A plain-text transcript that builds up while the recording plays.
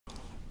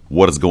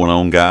What is going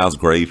on, guys?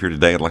 Grave here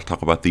today. I'd like to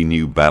talk about the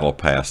new Battle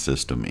Pass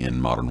system in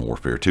Modern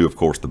Warfare 2. Of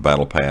course, the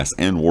Battle Pass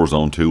and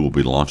Warzone 2 will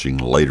be launching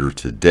later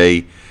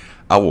today.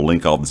 I will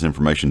link all this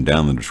information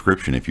down in the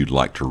description if you'd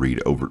like to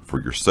read over it for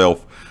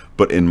yourself.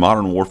 But in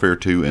Modern Warfare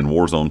 2 and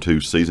Warzone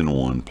 2 Season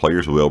 1,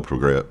 players will be able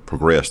to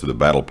progress through the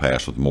Battle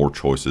Pass with more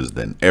choices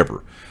than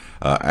ever.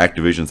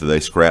 Activision said they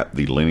scrapped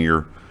the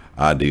linear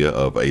idea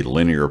of a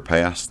linear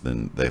pass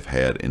than they've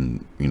had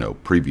in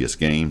previous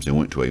games and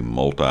went to a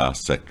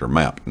multi-sector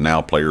map.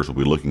 Now players will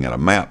be looking at a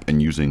map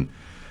and using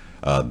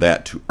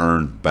that to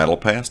earn battle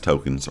pass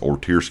tokens or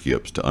tier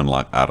skips to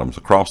unlock items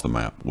across the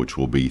map, which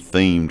will be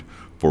themed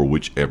for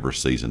whichever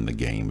season the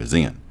game is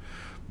in.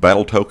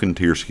 Battle token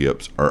tier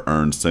skips are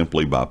earned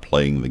simply by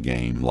playing the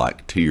game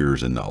like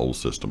tiers in the old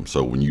system.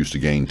 So when you used to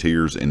gain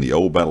tiers in the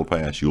old battle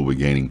pass, you'll be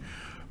gaining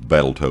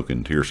battle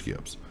token tier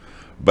skips.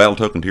 Battle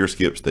token tier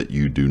skips that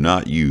you do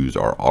not use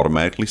are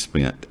automatically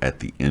spent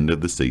at the end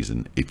of the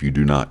season if you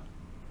do not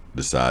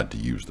decide to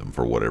use them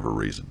for whatever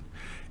reason.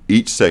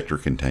 Each sector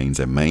contains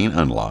a main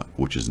unlock,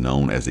 which is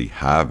known as a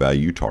high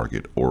value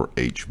target, or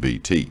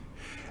HVT.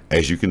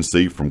 As you can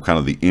see from kind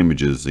of the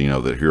images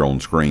that here on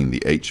screen,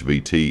 the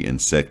HVT in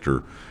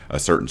a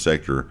certain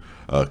sector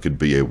could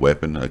be a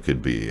weapon, it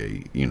could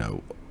be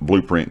a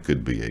blueprint,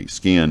 could be a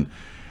skin,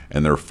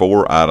 and there are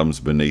 4 items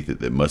beneath it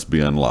that must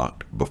be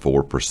unlocked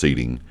before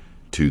proceeding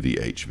to the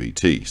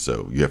HVT.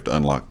 So you have to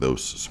unlock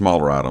those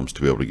smaller items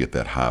to be able to get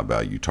that high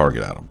value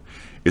target item.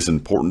 It's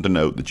important to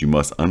note that you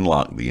must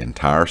unlock the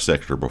entire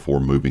sector before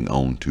moving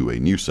on to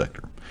a new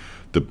sector.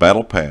 The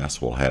Battle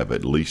Pass will have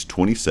at least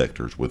 20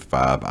 sectors with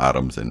 5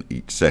 items in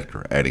each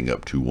sector, adding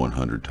up to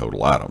 100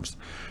 total items.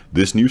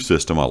 This new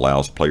system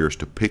allows players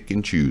to pick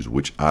and choose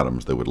which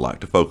items they would like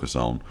to focus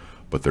on,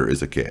 but there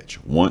is a catch.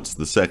 Once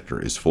the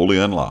sector is fully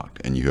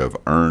unlocked and you have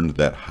earned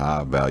that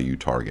high value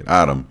target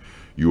item,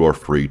 you are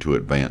free to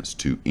advance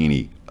to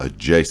any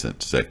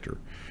adjacent sector.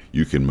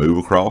 You can move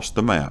across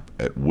the map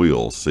at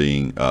will,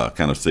 seeing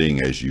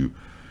as you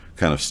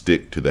kind of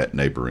stick to that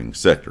neighboring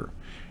sector.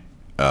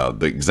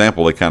 The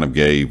example they kind of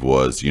gave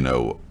was,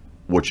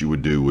 what you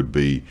would do would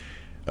be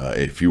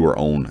if you were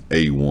on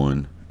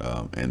A1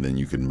 and then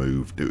you could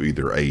move to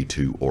either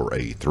A2 or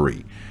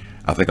A3.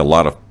 I think a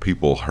lot of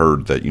people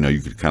heard that, you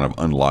could kind of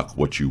unlock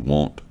what you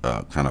want,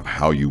 kind of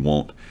how you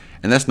want.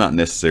 And that's not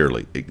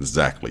necessarily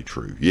exactly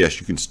true. Yes,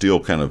 you can still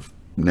kind of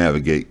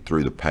navigate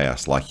through the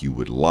pass like you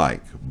would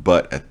like,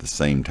 but at the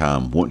same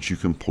time, once you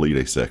complete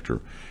a sector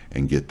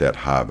and get that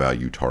high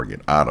value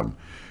target item,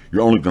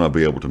 you're only going to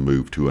be able to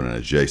move to an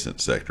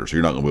adjacent sector. So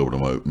you're not going to be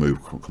able to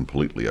move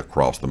completely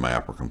across the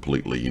map or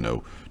completely,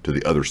 to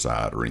the other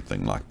side or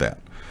anything like that.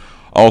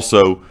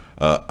 Also,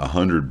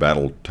 100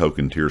 battle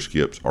token tier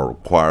skips are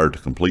required to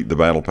complete the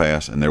battle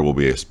pass, and there will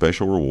be a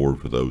special reward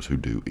for those who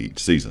do each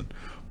season.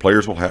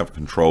 Players will have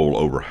control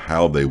over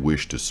how they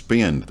wish to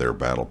spend their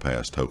battle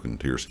pass token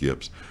tier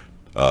skips,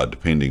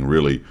 depending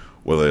really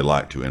whether they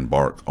like to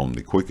embark on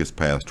the quickest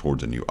path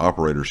towards a new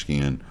operator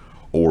skin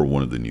or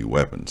one of the new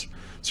weapons.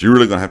 So you're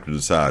really going to have to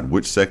decide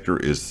which sector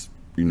is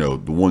the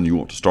one you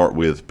want to start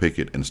with, pick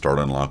it, and start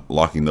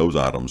unlocking those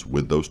items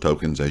with those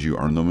tokens as you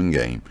earn them in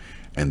game,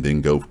 and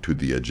then go to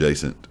the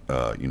adjacent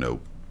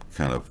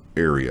kind of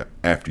area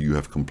after you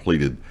have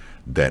completed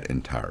that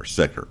entire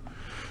sector.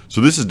 So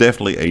this is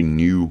definitely a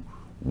new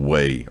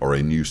way or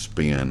a new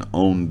spin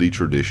on the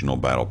traditional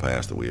battle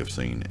pass that we have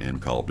seen in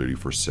Call of Duty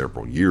for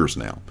several years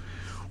now.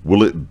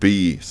 Will it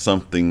be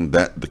something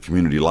that the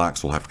community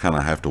likes? We'll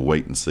have to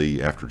wait and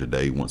see after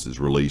today, once it's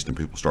released and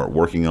people start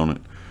working on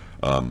it.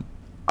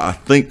 I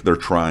think they're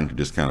trying to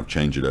just kind of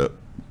change it up,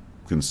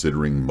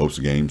 considering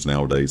most games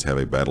nowadays have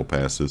a battle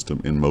pass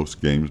system. In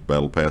most games,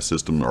 battle pass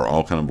systems are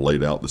all kind of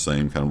laid out the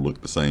same, kind of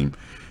look the same.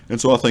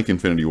 And so I think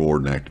Infinity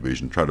Ward and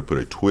Activision try to put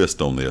a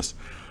twist on this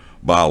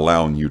by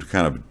allowing you to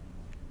kind of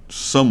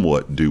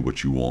somewhat do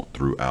what you want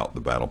throughout the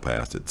battle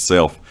pass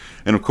itself.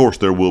 And of course,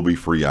 there will be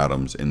free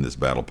items in this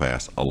battle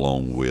pass,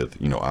 along with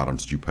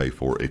items that you pay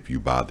for if you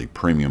buy the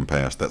premium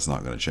pass. That's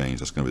not going to change.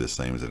 That's going to be the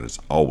same as it has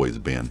always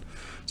been,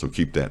 so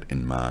keep that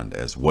in mind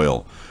as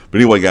well.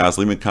 But anyway, guys,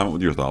 leave me a comment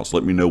with your thoughts.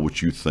 Let me know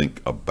what you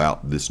think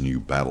about this new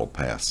battle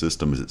pass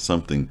system. Is it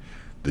something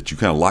that you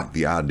kind of like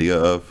the idea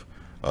of?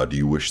 Do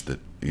you wish that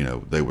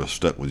they were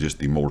stuck with just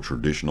the more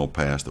traditional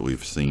pass that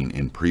we've seen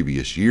in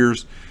previous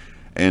years?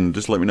 And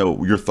just let me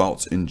know your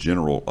thoughts in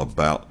general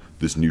about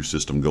this new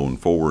system going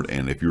forward,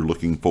 and if you're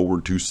looking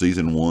forward to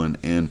Season 1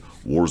 and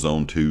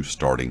Warzone 2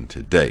 starting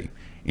today.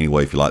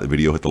 Anyway, if you like the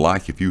video, hit the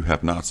like. If you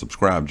have not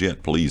subscribed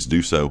yet, please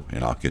do so,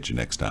 and I'll catch you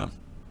next time.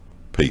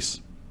 Peace.